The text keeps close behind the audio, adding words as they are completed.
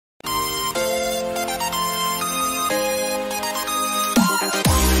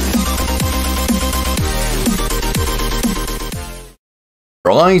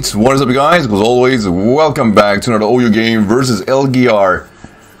Right, what is up guys? As always, welcome back to another OU game versus LGR.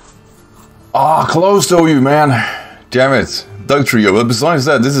 Close to OU, man. Damn it. Dug Trio, but besides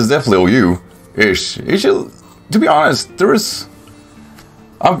that, this is definitely OU-ish. To be honest,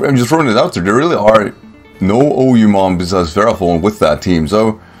 I'm just throwing it out there. There really are no OU mom besides FERRATHORN with that team,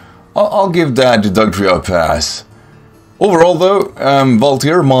 so I'll give that to Dug Trio a pass. Overall though,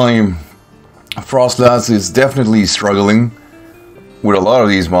 Voltier, my Frostlass, is definitely struggling with a lot of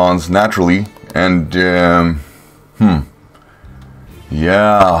these mons, naturally, and,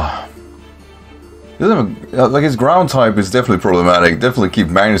 yeah. Like, his ground type is definitely problematic, definitely keep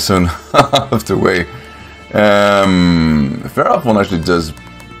Magnusson out of the way. FERRATHORN actually does,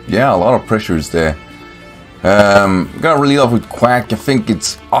 yeah, a lot of pressures there. Gonna really off with Quack. I think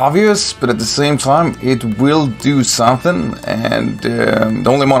it's obvious, but at the same time, it will do something, and the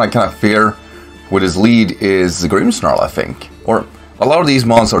only one I kind of fear with his lead is the Grimmsnarl, I think. Or a lot of these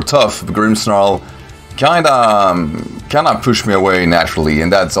mons are tough, but Grimmsnarl kinda push me away naturally,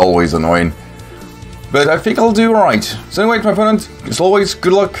 and that's always annoying. But I think I'll do alright. So anyway, my opponent, as always,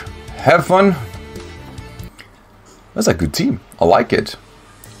 good luck, have fun. That's a good team, I like it.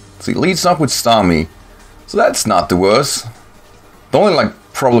 See, leads up with Starmie, so that's not the worst. The only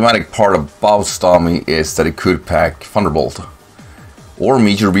problematic part about Starmie is that it could pack Thunderbolt. Or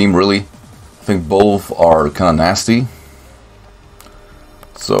Meteor Beam, really. I think both are kinda nasty.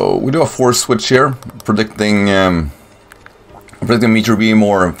 So we do a force switch here, predicting Meteor Beam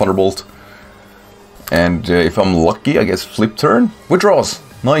or Thunderbolt. And if I'm lucky, I guess flip turn. Withdraws.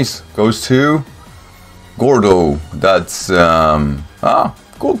 Nice. Goes to Gordo. That's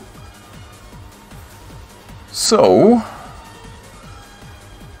cool. So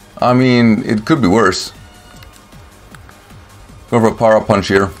I mean, it could be worse. Go for a power up punch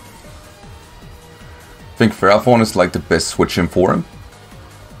here. I think FERRATHORN is like the best switch in for him.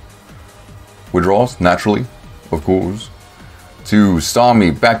 Withdraws, naturally, of course. To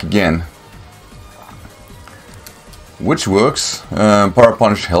Starmie, back again. Which works. Power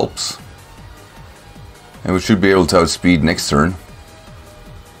Punch helps. And we should be able to outspeed next turn.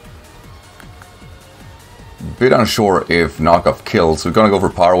 Bit unsure if knockoff kills, so we're gonna go for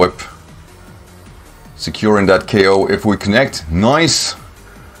Power Whip. Securing that KO if we connect. Nice!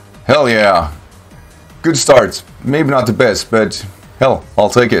 Hell yeah! Good start. Maybe not the best, but hell, I'll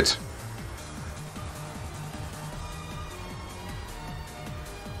take it.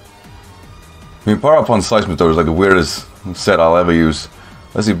 I mean, Power Up on Seismitoad is like the weirdest set I'll ever use.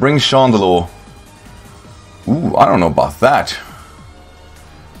 Let's see, bring Chandelo. Ooh, I don't know about that.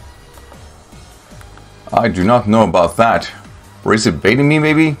 I do not know about that. Or is it baiting me,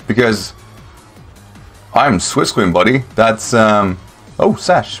 maybe? Because I'm Suicune, buddy. That's, oh,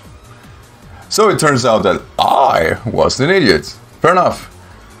 Sash. So it turns out that I was an idiot. Fair enough.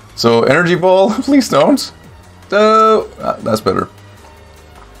 So, Energy Ball, please don't. That's better.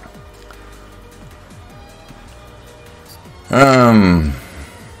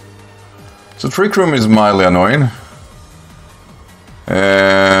 So Trick Room is mildly annoying.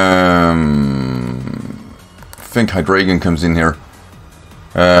 I think Hydreigon comes in here.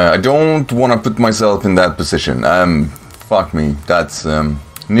 I don't want to put myself in that position. Fuck me. That's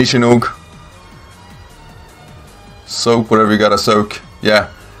Nishinook. Soak whatever you gotta soak. Yeah.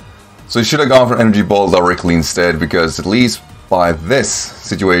 So you should have gone for Energy Ball directly instead, because at least by this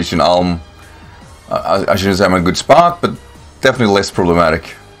situation I shouldn't say I'm in a good spot, but definitely less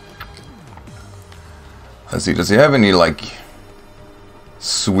problematic. Let's see, does he have any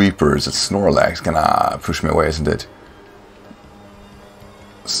sweepers? It's Snorlax gonna push me away, isn't it?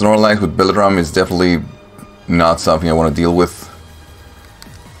 Snorlax with Belladrum is definitely not something I want to deal with.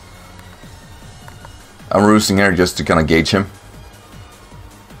 I'm roosting here just to kind of gauge him.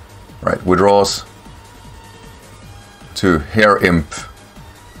 Right, withdraws to Hair Imp.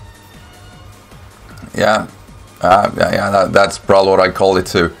 Yeah, that's probably what I called it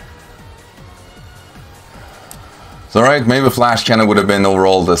too. It's alright, maybe Flash Cannon would have been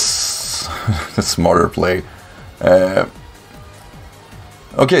overall the smarter play.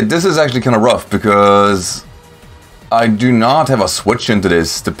 Okay, this is actually kind of rough because I do not have a switch into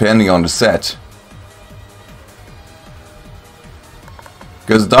this depending on the set.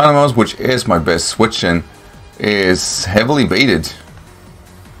 Because Dynamos, which is my best switch in, is heavily baited.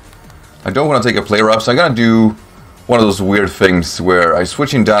 I don't want to take a player up, so I gotta do one of those weird things where I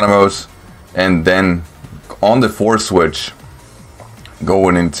switch in Dynamos and then on the force switch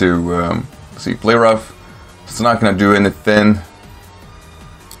going into see, play rough. It's not gonna do anything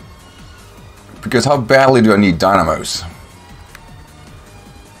because how badly do I need Dynamos?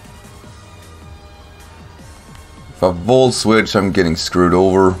 If I Volt Switch, I'm getting screwed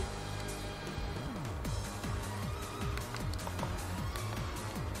over.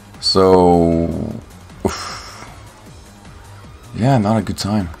 So... oof. Yeah, not a good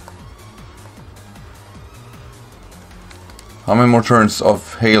time. How many more turns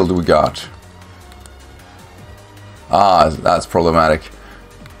of hail do we got? Ah, that's problematic.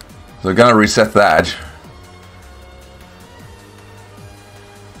 So we're gonna reset that.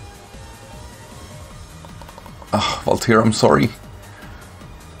 Oh, Voltaire, I'm sorry.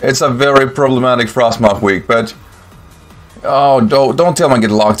 It's a very problematic Frostmoth week, but... oh, don't tell me I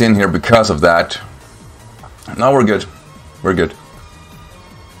get locked in here because of that. No, we're good. We're good.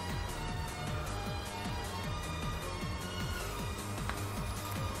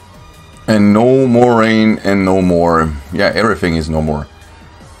 And no more rain and no more... yeah, everything is no more.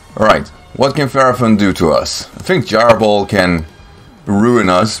 Alright, what can FERRATHORN do to us? I think Gyro Ball can ruin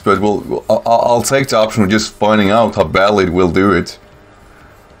us, but I'll take the option of just finding out how badly it will do it.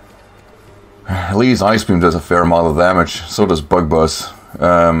 At least Ice Beam does a fair amount of damage, so does Bug Buzz.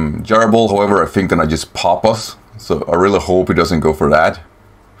 Gyro Ball, however, I think gonna just pop us, so I really hope he doesn't go for that.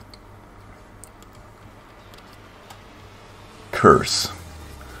 Curse.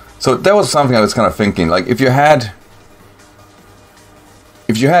 So that was something I was kind of thinking, like if you had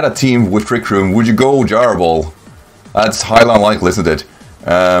a team with Trick Room, would you go Gyro Ball? That's highly unlikely, isn't it?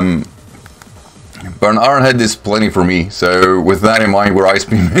 But an Iron Head is plenty for me, so with that in mind, we're Ice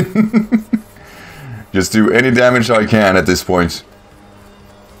Beaming. Just do any damage I can at this point.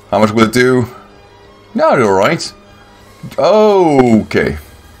 How much will it do? No, it's alright. Okay.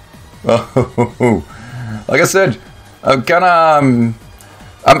 Oh, like I said, I'm kinda...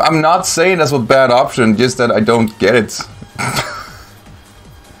 I'm not saying that's a bad option, just that I don't get it.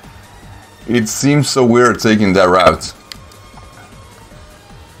 It seems so weird taking that route.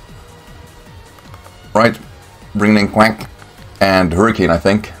 Right, bring in Quack and Hurricane, I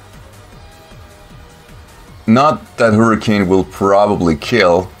think. Not that Hurricane will probably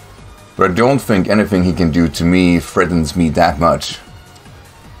kill, but I don't think anything he can do to me threatens me that much.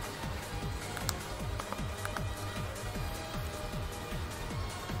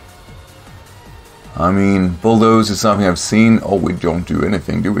 I mean, Bulldoze is something I've seen. Oh, we don't do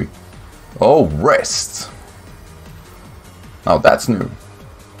anything, do we? Oh, Rest. Oh, that's new.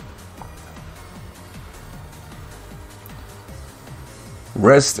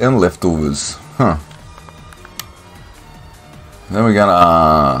 Rest and Leftovers. Huh. Then we're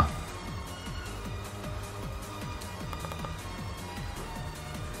gonna...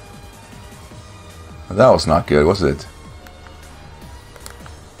 that was not good, was it?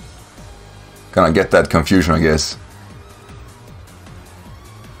 Gonna get that confusion, I guess.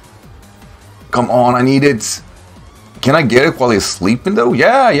 Come on, I need it. Can I get it while he's sleeping though?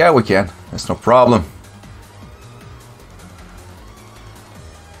 Yeah, we can. That's no problem.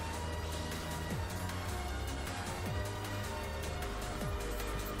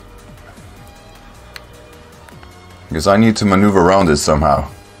 Because I need to maneuver around this somehow.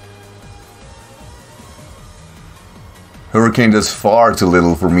 Hurricane does far too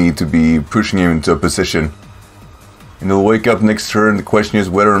little for me to be pushing him into a position. And he'll wake up next turn. The question is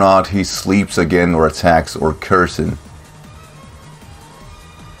whether or not he sleeps again or attacks or cursing.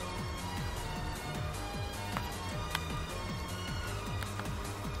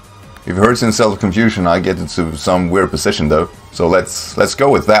 If he hurts himself with confusion, I get into some weird position though. So let's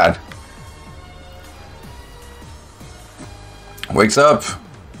go with that. Wakes up.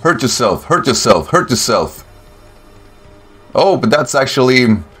 Hurt yourself, hurt yourself, hurt yourself. Oh, but that's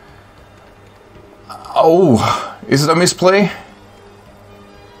actually... oh, is it a misplay?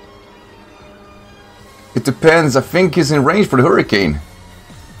 It depends. I think he's in range for the Hurricane.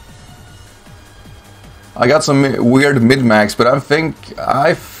 I got some weird mid-max, but I think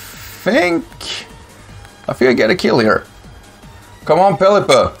I get a kill here. Come on,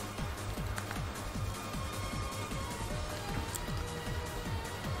 Pelipper.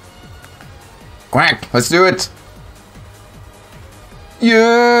 Quack, let's do it.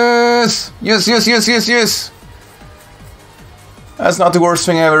 Yes! Yes, yes, yes, yes, yes! That's not the worst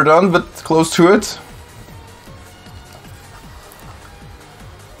thing I've ever done, but close to it.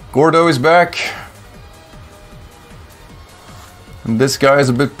 Gordo is back. And this guy is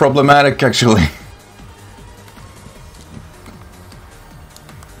a bit problematic, actually.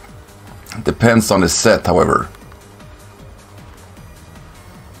 Depends on the set, however.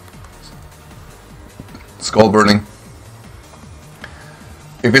 Skull burning.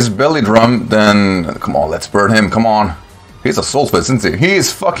 If it's belly drum, then come on, let's burn him. Come on, he's a Soulfist, isn't he? He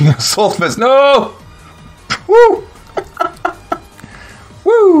is fucking a Soulfist. No! Woo!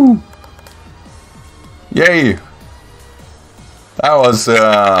 Woo! Yay! That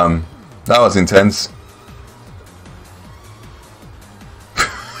was intense.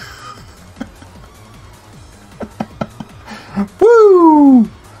 Woo!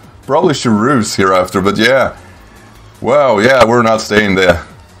 Probably should roost hereafter, but yeah. Wow, yeah, we're not staying there.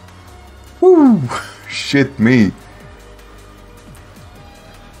 Woo! Shit me.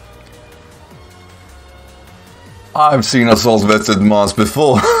 I've seen assault vested mods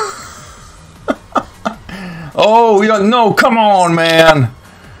before. Oh, we don't. No, come on, man.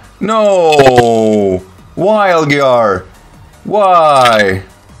 No. Why, LGR? Why?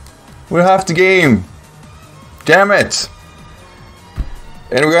 We'll have the game. Damn it.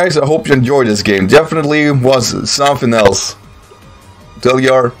 Anyway, guys, I hope you enjoyed this game. Definitely was something else.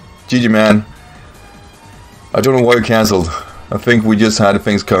 LGR, GG, man. I don't know why you cancelled. I think we just had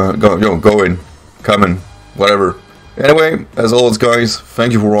things going, coming, whatever. Anyway, as always, guys,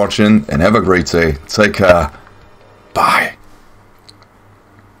 thank you for watching and have a great day. Take care. Bye.